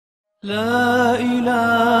لا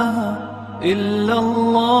إله إلا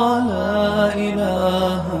الله لا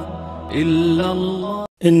إله إلا الله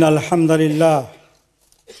إن الحمد لله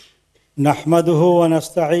نحمده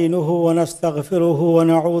ونستعينه ونستغفره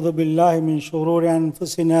ونعوذ بالله من شرور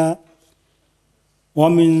أنفسنا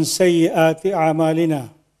ومن سيئات أعمالنا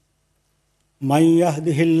من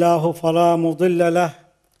يهده الله فلا مضل له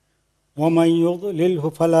ومن يضلله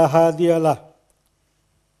فلا هادي له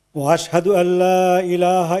وأشهد أن لا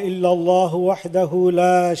إله إلا الله وحده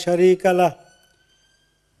لا شريك له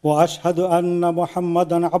وأشهد أن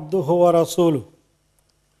محمدًا عبده ورسوله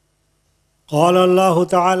قال الله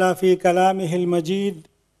تعالى في كلامه المجيد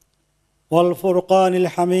والفرقان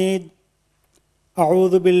الحميد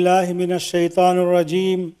أعوذ بالله من الشيطان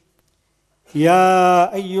الرجيم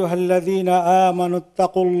يا أيها الذين آمنوا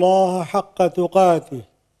اتقوا الله حق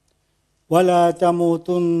تقاته ولا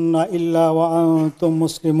تموتن إلا وأنتم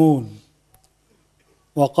مسلمون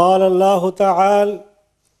وقال الله تعالى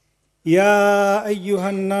يا أيها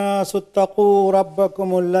الناس اتقوا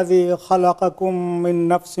ربكم الذي خلقكم من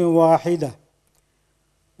نفس واحدة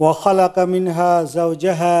وخلق منها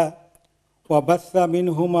زوجها وبث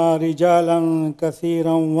منهما رجالا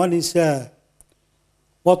كثيرا ونساء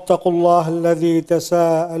واتقوا الله الذي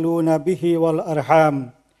تساءلون به والأرحام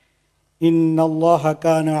إن الله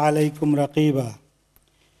كان عليكم رقيبا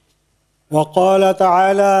وقال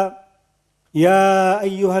تعالى يا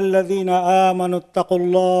أيها الذين آمنوا اتقوا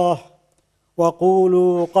الله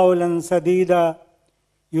وقولوا قولا سديدا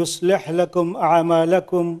يصلح لكم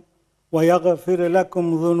أعمالكم ويغفر لكم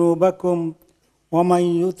ذنوبكم ومن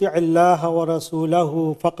يطع الله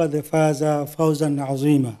ورسوله فقد فاز فوزا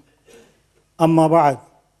عظيما أما بعد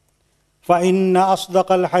فإن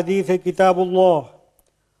أصدق الحديث كتاب الله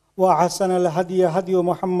وأحسن الهدي هدي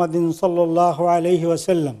محمد صلى الله عليه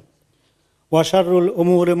وسلم وشر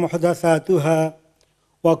الأمور محدثاتها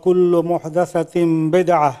وكل محدثة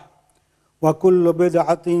بدعة وكل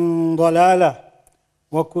بدعة ضلالة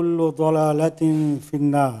وكل ضلالة في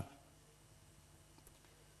النار.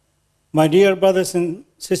 My dear brothers and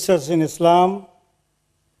sisters in Islam,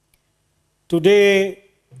 today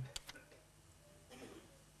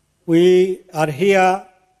we are here,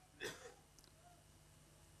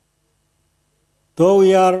 though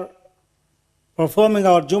we are performing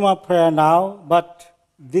our Jummah prayer now, but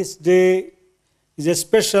this day is a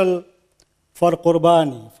special for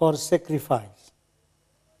Qurbani, for sacrifice.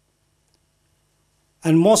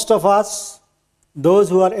 And most of us, those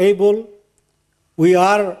who are able, we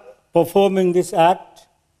are performing this act.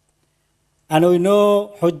 And we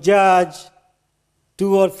know Hujjaj,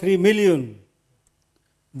 2 or 3 million,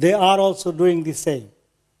 they are also doing the same.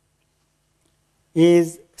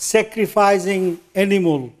 Is sacrificing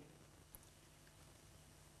animal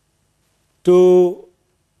to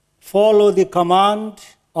follow the command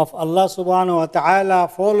of Allah subhanahu wa ta'ala,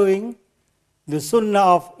 following the sunnah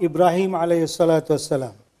of Ibrahim alayhi salatu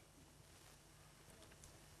wasalam.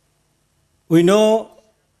 We know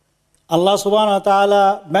Allah subhanahu wa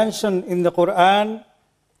ta'ala mentioned in the Quran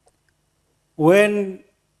when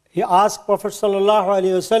He asked Prophet sallallahu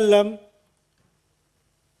alayhi wasallam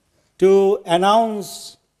to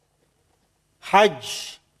announce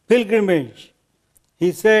Hajj, pilgrimage.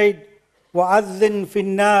 He said, وَأَذِّن فِي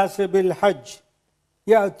النَّاسِ بِالْحَجِّ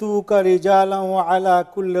يَأْتُوكَ رِجَالًا وَعَلَى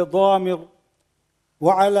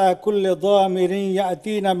كُلِّ ضَامِرٍ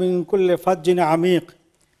يَأْتِينَ مِنْ كُلِّ فَجٍّ عَمِيقٍ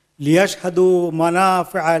لِيَشْهَدُوا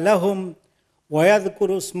مَنَافِعَ لَهُمْ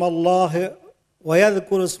وَيَذْكُرُوا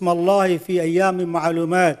اسْمَ اللَّهِ فِي أَيَّامٍ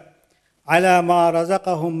مَعْلُومَاتٍ عَلَى مَا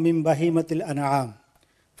رَزَقَهُم مِّن بَهِيمَةِ الْأَنْعَامِ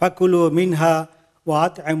فَكُلُوا مِنْهَا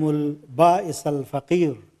وَأَطْعِمُوا الْبَائِسَ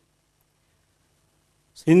الْفَقِيرَ.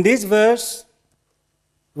 In this verse,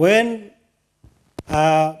 when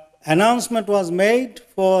announcement was made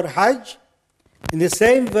for Hajj, in the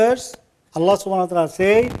same verse, Allah subhanahu wa ta'ala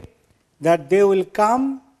said that they will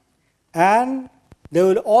come and they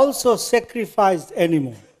will also sacrifice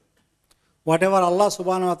animal. Whatever Allah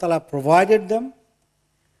subhanahu wa ta'ala provided them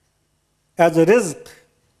as a rizq,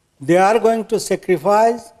 they are going to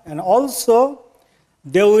sacrifice, and also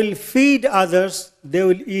they will feed others, they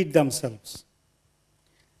will eat themselves.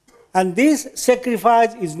 And this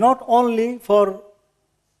sacrifice is not only for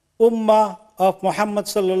Ummah of Muhammad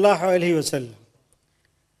sallallahu alayhi wa sallam.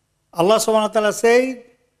 Allah subhanahu wa ta'ala said,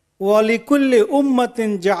 وَلِكُلِّ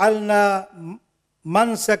أُمَّةٍ جَعَلْنَا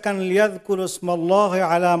مَنْسَكًا لِيَذْكُرُوا اسْمَ اللَّهِ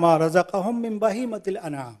عَلَى مَا رَزَقَهُم مِّن بَهِيمَةِ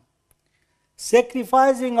الْأَنْعَامِ.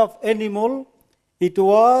 Sacrificing of animal, it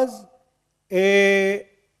was a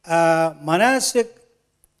manasik,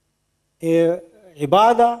 a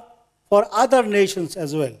ibadah for other nations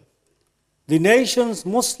as well. The nations,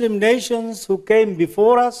 Muslim nations who came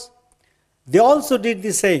before us, they also did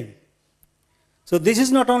the same. So this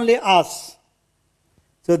is not only us.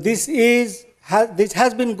 So this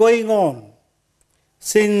has been going on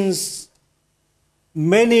since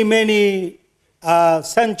many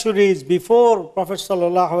centuries before Prophet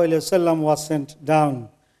ﷺ was sent down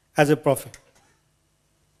as a prophet.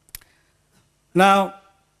 Now,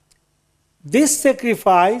 this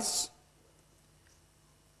sacrifice,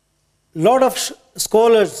 a lot of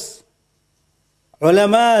scholars,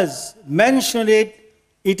 ulamas mention it.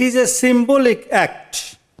 It is a symbolic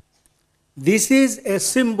act. This is a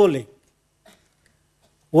symbolic.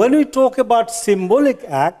 When we talk about symbolic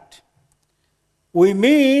act, we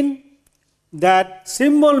mean that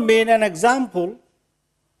symbol mean an example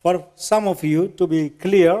for some of you to be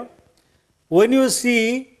clear. When you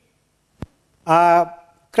see a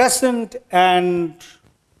crescent and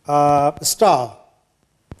a star,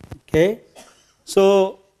 okay?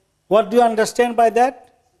 So what do you understand by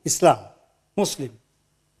that? Islam, Muslim.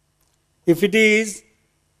 If it is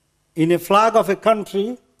in a flag of a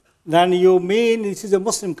country, then you mean this is a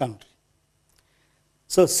Muslim country.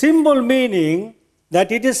 So symbol meaning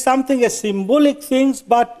that it is something, a symbolic thing,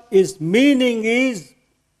 but its meaning is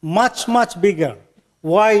much bigger,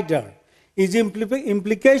 wider. Its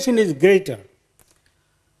implication is greater.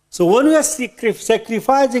 So when we are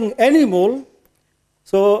sacrificing animal,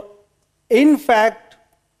 so in fact,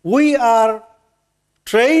 we are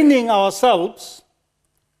training ourselves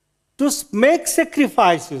to make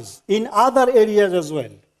sacrifices in other areas as well.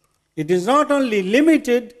 It is not only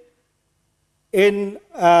limited in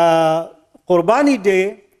Qurbani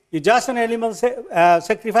Day, you just an animal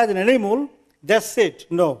sacrifice an animal, that's it.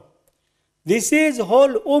 No. This is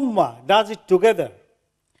whole ummah does it together.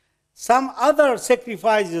 Some other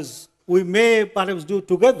sacrifices we may perhaps do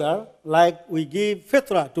together, like we give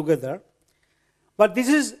fitrah together. But this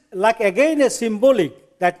is like again a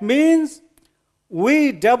symbolic. That means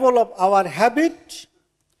we develop our habit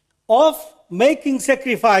of making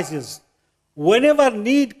sacrifices. Whenever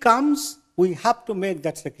need comes, we have to make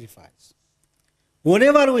that sacrifice.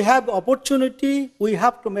 Whenever we have opportunity, we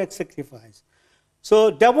have to make sacrifice.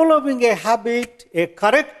 So developing a habit, a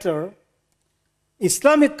character,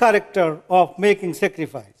 Islamic character of making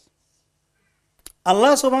sacrifice.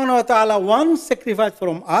 Allah subhanahu wa ta'ala wants sacrifice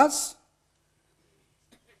from us.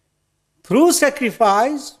 Through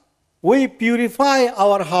sacrifice, we purify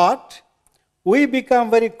our heart. We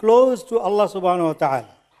become very close to Allah subhanahu wa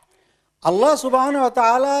ta'ala. Allah subhanahu wa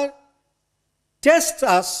ta'ala tests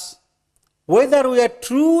us whether we are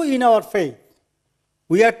true in our faith.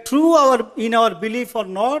 We are true in our belief or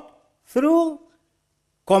not through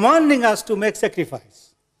commanding us to make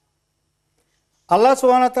sacrifice. Allah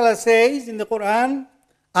subhanahu wa ta'ala says in the Quran,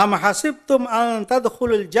 أَمْ حَسِبْتُمْ أَن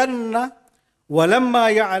تَدْخُلُوا الْجَنَّةِ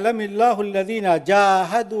وَلَمَّا يَعْلَمِ اللَّهُ الَّذِينَ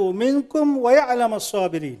جَاهَدُوا مِنْكُمْ وَيَعْلَمَ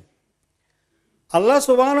الصَّابِرِينَ. Allah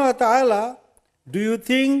subhanahu wa ta'ala, do you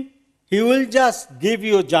think He will just give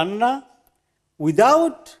you Jannah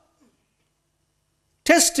without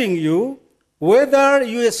testing you whether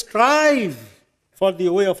you strive for the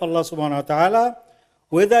way of Allah subhanahu wa ta'ala,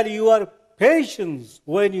 whether you are patient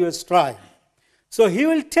when you strive. So He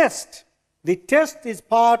will test. The test is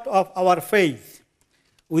part of our faith.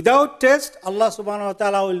 Without test, Allah subhanahu wa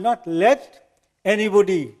ta'ala will not let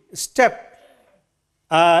anybody step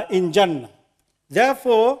in Jannah.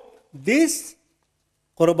 Therefore, this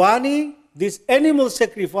Qurbani, this animal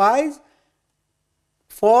sacrifice,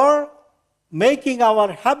 for making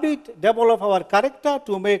our habit, develop our character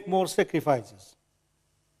to make more sacrifices.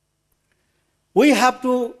 We have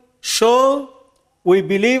to show we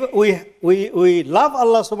believe, we love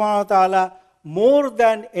Allah subhanahu wa ta'ala more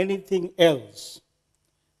than anything else.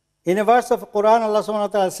 In a verse of Quran, Allah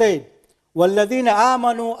subhanahu wa ta'ala said, وَالَّذِينَ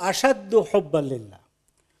آمَنُوا أَشَدُّ حُبًّا لِلَّهِ.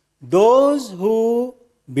 Those who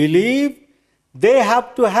believe, they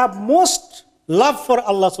have to have most love for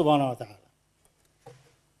Allah subhanahu wa ta'ala.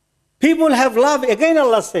 People have love, again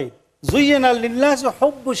Allah said, زُيِّنَ لِلنَّاسِ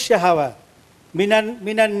حُبُّ الشَّهَوَاتِ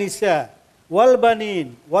مِنَ النِّسَاءِ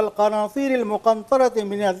وَالْبَنِينَ وَالْقَنَاطِيرِ الْمُقَنطَرَةِ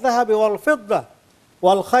مِنَ الذَّهَبِ وَالْفِضَّةِ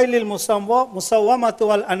وَالْخَيْلِ الْمُسَوَّمَةِ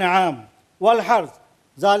وَالْأَنْعَامِ وَالْحَرْثِ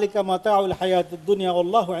ذَلِكَ مَتَاعُ الْحَيَاةِ الدُّنْيَا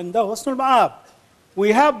وَاللَّهُ عِنْدَهُ حُسْنُ الْمَآبِ.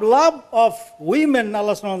 We have love of women,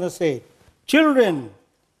 Allah subhanahu wa ta'ala said, children,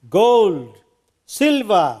 gold,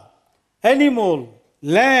 silver, animal,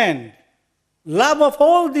 land, love of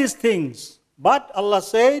all these things. But Allah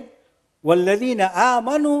said, وَالَّذِينَ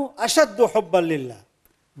آمَنُوا أَشَدُّ حُبًّا لِلَّهِ.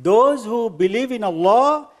 Those who believe in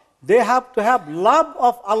Allah, they have to have love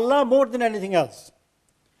of Allah more than anything else.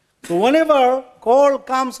 So whenever call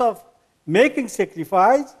comes of making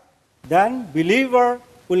sacrifice, then believer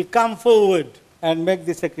will come forward and make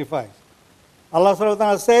the sacrifice. Allah subhanahu wa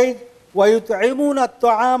ta'ala says, وَيُطْعِمُونَ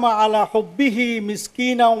الطَّعَامَ عَلَى حُبِّهِ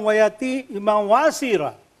مِسْكِينًا وَيَتِيمًا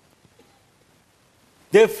وَأَسِيرًا.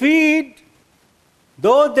 They feed,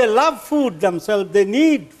 though they love food themselves, they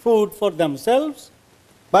need food for themselves,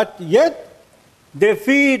 but yet they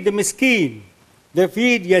feed the miskin, they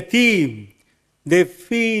feed yatim, they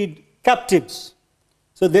feed captives.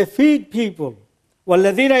 So they feed people.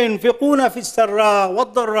 وَالَّذِينَ يُنْفِقُونَ فِي السَّرَّاءِ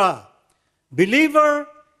وَالضَّرَّاءِ. Believer,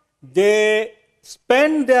 they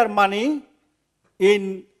spend their money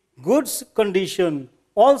in good condition,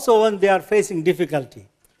 also when they are facing difficulty.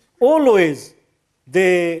 Always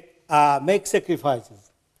they make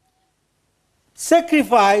sacrifices.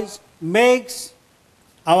 Sacrifice makes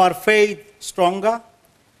our faith stronger.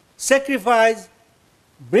 Sacrifice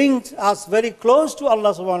brings us very close to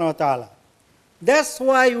Allah subhanahu wa ta'ala. That's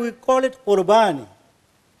why we call it qurbani.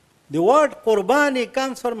 The word qurbani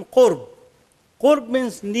comes from qurb. Qurb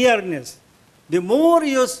means nearness. The more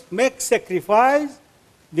you make sacrifice,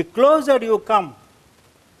 the closer you come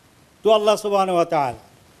to Allah subhanahu wa ta'ala.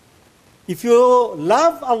 If you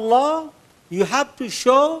love Allah, you have to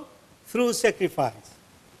show through sacrifice.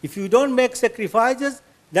 If you don't make sacrifices,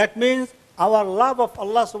 that means our love of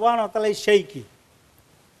Allah subhanahu wa ta'ala is shaky.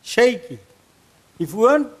 Shaky. If we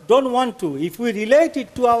don't want to, if we relate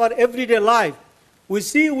it to our everyday life,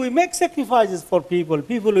 we make sacrifices for people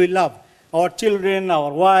we love. Our children,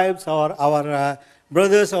 our wives, our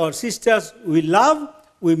brothers, our sisters, we love,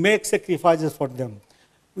 we make sacrifices for them.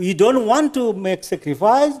 We don't want to make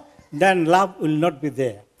sacrifice, then love will not be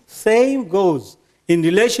there. Same goes in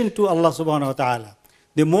relation to Allah subhanahu wa ta'ala.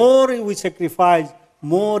 The more we sacrifice,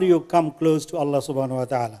 more you come close to Allah subhanahu wa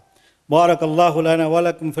ta'ala. Barakallahu lana wa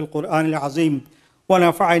lakum fil Qur'an al-azim.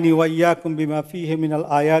 ونفعني وإياكم بما فيه من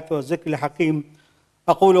الآيات والذكر الحكيم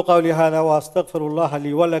أقول قولي هذا وأستغفر الله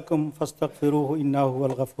لي ولكم فاستغفروه إنه هو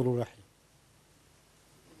الغفور الرحيم.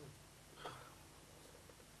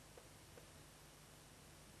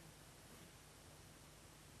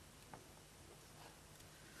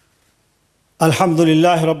 الحمد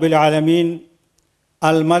لله رب العالمين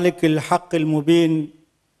الملك الحق المبين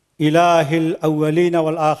إله الأولين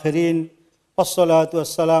والآخرين والصلاة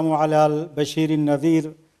والسلام على البشير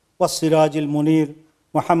النذير والسراج المنير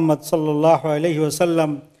محمد صلى الله عليه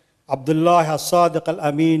وسلم عبد الله الصادق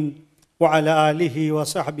الأمين وعلى آله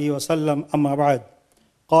وصحبه وسلم أما بعد.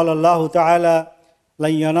 قال الله تعالى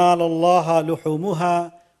لن ينال الله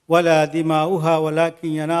لحومها ولا دماؤها ولكن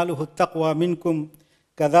يناله التقوى منكم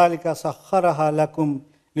كذلك سخرها لكم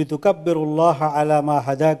لتكبروا الله على ما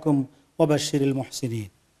هداكم وبشر المحسنين.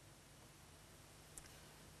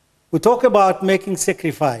 We talk about making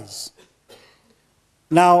sacrifice.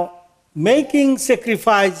 Now, making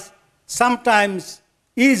sacrifice sometimes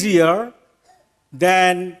easier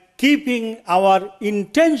than keeping our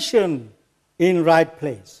intention in right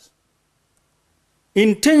place.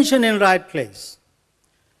 Intention in right place.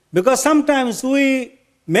 Because sometimes we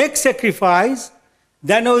make sacrifice,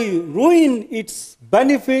 then we ruin its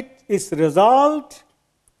benefit, its result,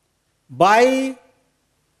 by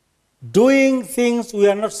doing things we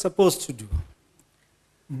are not supposed to do,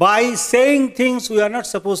 by saying things we are not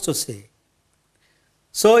supposed to say.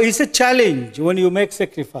 So it's a challenge when you make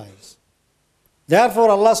sacrifice. Therefore,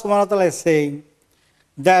 Allah subhanahu wa ta'ala is saying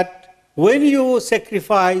that when you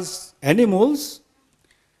sacrifice animals,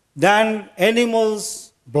 then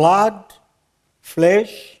animals' blood,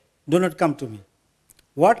 flesh, do not come to me.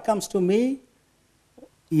 What comes to me?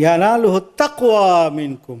 يَنَالُهُ التَّقْوَى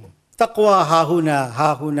مِنْكُمْ. Taqwa hahuna,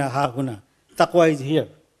 hahuna, hahuna. Taqwa is here,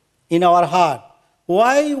 in our heart.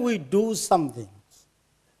 Why we do something?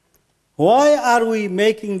 Why are we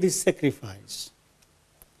making this sacrifice?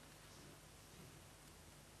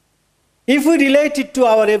 If we relate it to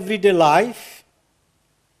our everyday life,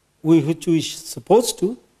 which we are supposed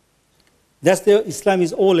to, that's what Islam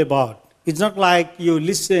is all about. It's not like you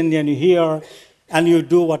listen and you hear and you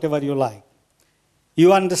do whatever you like.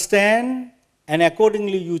 You understand, and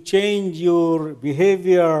accordingly you change your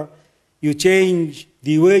behavior, you change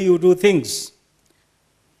the way you do things.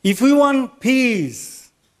 If we want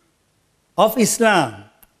peace of Islam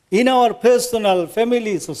in our personal,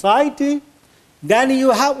 family, society, then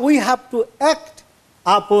we have to act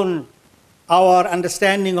upon our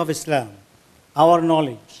understanding of Islam, our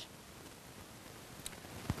knowledge.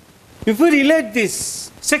 If we relate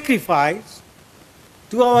this sacrifice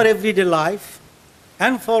to our everyday life,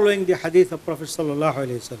 and following the hadith of Prophet sallallahu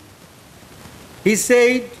alaihi wasallam, he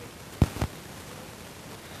said,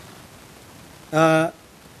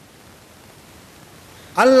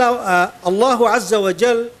 Allahu Azza wa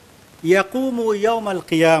Jal yaqumu yawm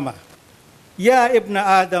al-qiyamah. Ya ibn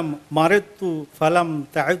Adam maridtu falam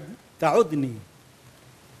تعذني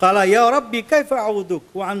قال يا ربي كيف أعوذك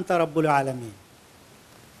وأنت رب العالمين.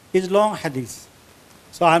 It's long hadith.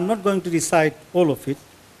 So I'm not going to recite all of it.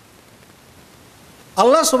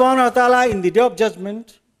 Allah subhanahu wa ta'ala in the day of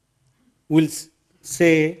judgment will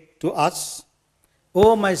say to us,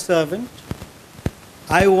 "Oh my servant,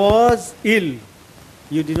 I was ill,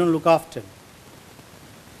 you didn't look after me."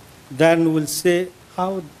 Then we'll say,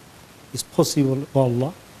 how is possible, O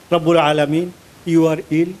Allah? Rabbul Alameen, you are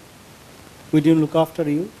ill, we didn't look after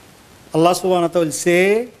you. Allah subhanahu wa ta'ala will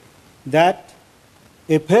say that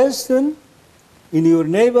a person in your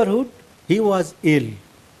neighborhood, he was ill.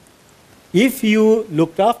 If you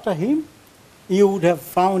looked after him, you would have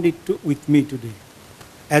found it with me today,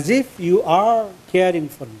 as if you are caring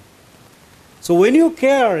for me. So when you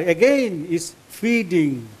care, again, is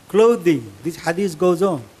feeding, clothing. This hadith goes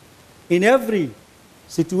on. In every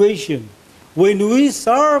situation, when we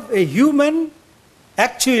serve a human,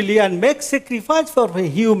 actually, and make sacrifice for a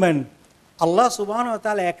human, Allah subhanahu wa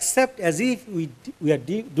ta'ala accept as if we are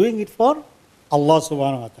doing it for Allah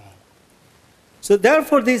subhanahu wa ta'ala. So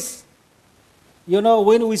therefore this,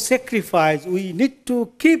 when we sacrifice, we need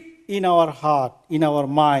to keep in our heart, in our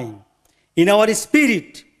mind, in our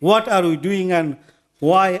spirit, what are we doing and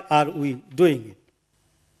why are we doing it?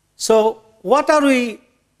 So what are we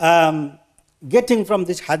getting from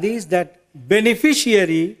this hadith? That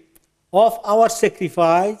beneficiary of our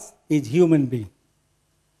sacrifice is human being.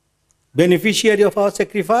 Beneficiary of our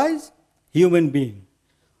sacrifice, human being.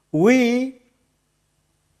 We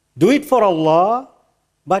do it for Allah,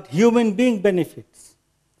 but human being benefits.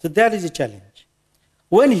 So that is a challenge.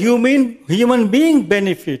 When human being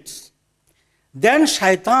benefits, then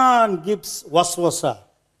shaitan gives waswasa.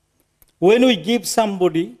 When we give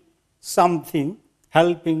somebody something,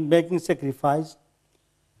 helping, making sacrifice,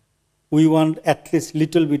 we want at least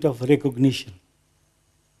little bit of recognition.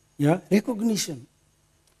 Yeah, recognition.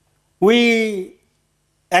 We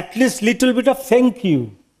at least little bit of thank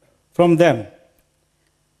you from them.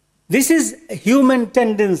 This is a human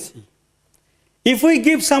tendency. If we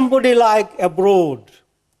give somebody like abroad,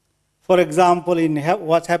 for example, in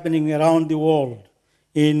what's happening around the world,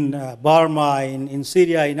 in Burma, in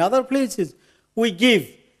Syria, in other places, we give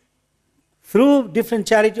through different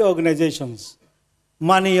charity organizations,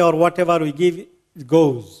 money or whatever we give, it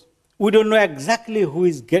goes. We don't know exactly who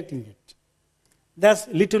is getting it. That's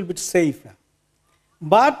a little bit safer.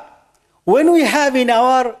 But when we have in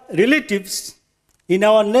our relatives, in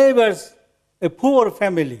our neighbors, a poor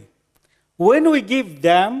family, when we give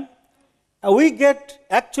them, we get,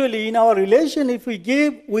 actually in our relation, if we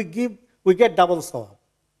give, we get double sawab.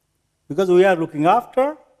 Because we are looking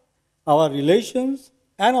after our relations,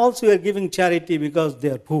 and also we are giving charity because they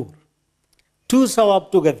are poor. Two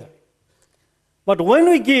sawab together. But when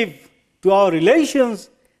we give to our relations,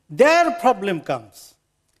 their problem comes.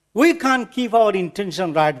 We can't keep our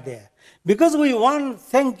intention right there. Because we want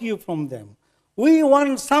thank you from them. We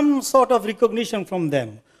want some sort of recognition from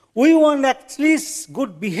them. We want at least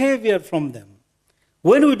good behavior from them.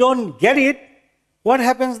 When we don't get it, what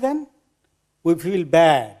happens then? We feel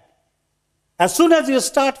bad. As soon as you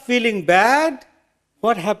start feeling bad,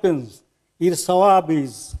 what happens? Your sawab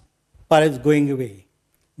is perhaps going away.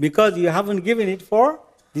 Because you haven't given it for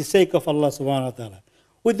the sake of Allah subhanahu wa ta'ala,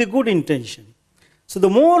 with the good intention. So the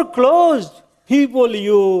more closed people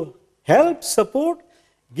you help, support,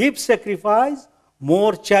 give sacrifice,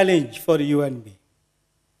 more challenge for you and me.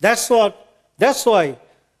 That's why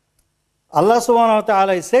Allah subhanahu wa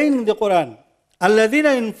ta'ala is saying in the Quran,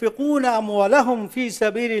 الَّذِينَ يُنْفِقُونَ أَمْوَالَهُمْ فِي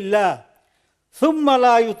سَبِيلِ اللَّهِ ثُمَّ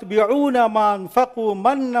لَا يُتْبِعُونَ مَا أَنْفَقُوا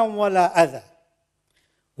مَنًّا وَلَا أَذًى.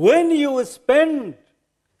 When you spend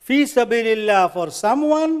fi sabilillah for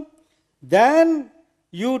someone, then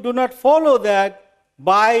you do not follow that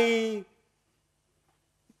by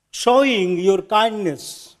showing your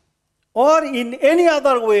kindness or in any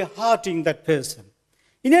other way hurting that person.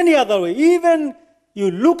 In any other way, even you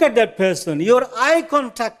look at that person, your eye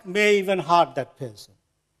contact may even hurt that person.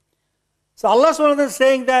 So Allah subhanahu wa ta'ala is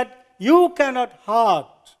saying that you cannot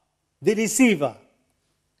hurt the receiver.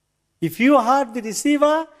 If you hurt the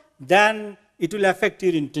receiver, then it will affect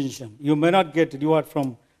your intention. You may not get reward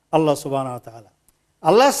from Allah subhanahu wa ta'ala.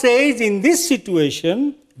 Allah says in this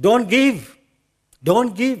situation, don't give.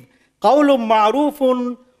 Don't give. قَوْلٌ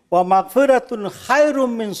مَعْرُوفٌ وَمَغْفِرَةٌ خَيْرٌ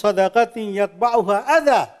مِّن صَدَقَةٍ يَتْبَعُهَا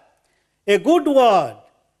أَذًى. A good word,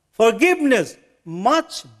 forgiveness,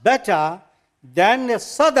 much better than a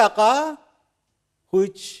sadaqah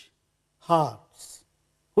which hurts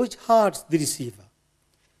the receiver.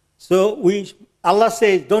 So Allah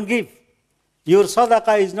says, don't give. Your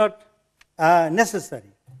sadaqah is not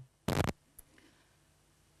necessary.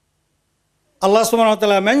 Allah subhanahu wa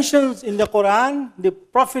ta'ala mentions in the Quran the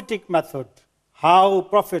prophetic method, how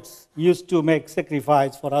prophets used to make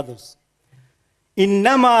sacrifice for others.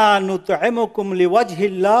 إِنَّمَا نُطْعِمُكُمْ لِوَجْهِ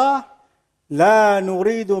اللَّهِ لَا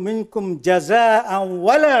نُرِيدُ مِنْكُمْ جَزَاءً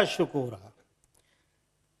وَلَا شُكُورًا.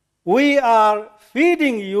 We are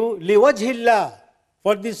feeding you لِوَجْهِ اللَّهِ,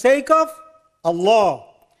 for the sake of Allah.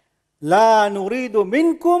 لَا نُرِيدُ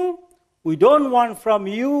مِنْكُمْ, we don't want from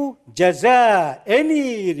you jaza,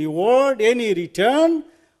 any reward, any return,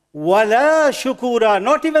 wala shukura,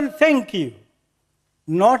 not even thank you.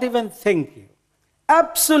 Not even thank you.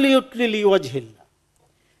 Absolutely liwajhillah.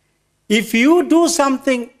 If you do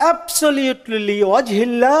something absolutely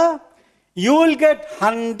liwajhillah, you will get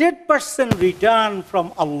 100% return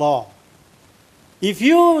from Allah. If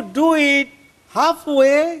you do it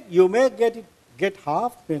halfway, you may get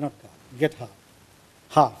half, may not get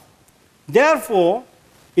half. Therefore,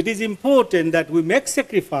 it is important that we make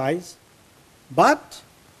sacrifice, but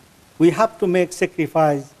we have to make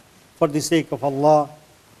sacrifice for the sake of Allah,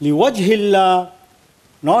 liwajhillah,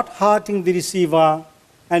 not hurting the receiver,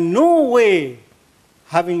 and no way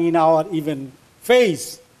having in our even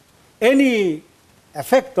face any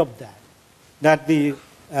effect of that the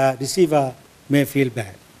receiver may feel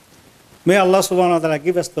bad. May Allah subhanahu wa ta'ala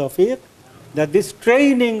give us tawfiq that this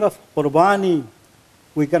training of qurbani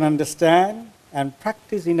we can understand and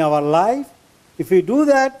practice in our life. If we do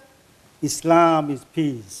that, Islam is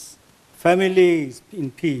peace. Family is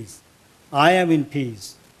in peace. I am in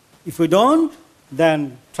peace. If we don't,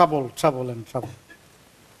 then trouble, and trouble.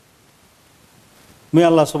 May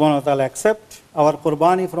Allah subhanahu wa ta'ala accept our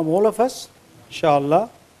qurbani from all of us, inshallah,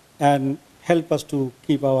 and help us to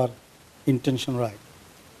keep our intention right.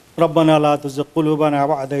 ربنا لا تزغ قلوبنا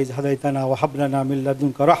بعد إذ هديتنا وهب لنا من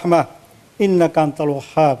لدنك رحمة إنك أنت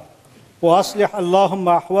الوهاب وأصلح اللهم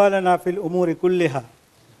أحوالنا في الأمور كلها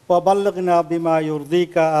وبلغنا بما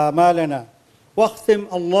يرضيك آمالنا واختم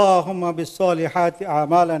اللهم بالصالحات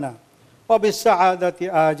أعمالنا وبالسعادة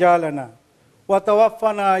آجالنا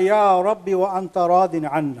وتوفنا يا رب وأنت راض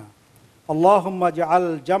عنا اللهم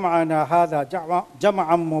اجعل جمعنا هذا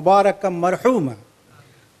جمعا مباركا مرحوما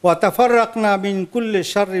وتفرقنا من كل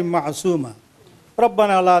شر معصوما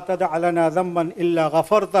ربنا لا تدع لنا ذنبا إلا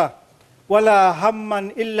غفرته ولا هما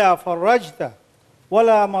إلا فرجته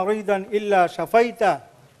ولا مريضا إلا شفيته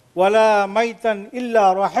ولا ميتا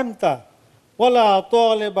إلا رحمته ولا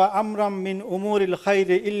طالب أمرا من أمور الخير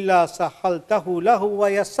إلا سهلته له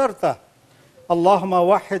ويسرته اللهم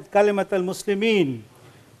وحد كلمة المسلمين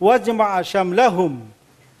واجمع شملهم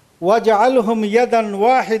واجعلهم يدا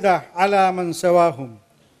واحدة على من سواهم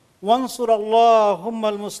وانصر اللهم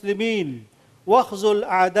المسلمين واخذل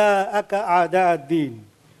أعداءك أعداء الدين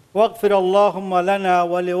واغفر اللهم لنا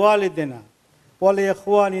ولوالدنا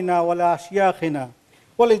ولإخواننا ولأشياخنا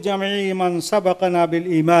ولجميع من سبقنا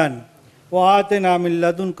بالإيمان وآتنا من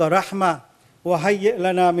لدنك رحمة وهيئ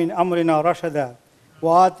لنا من أمرنا رشدا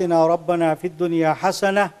وآتنا ربنا في الدنيا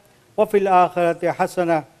حسنة وفي الآخرة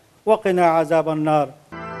حسنة وقنا عذاب النار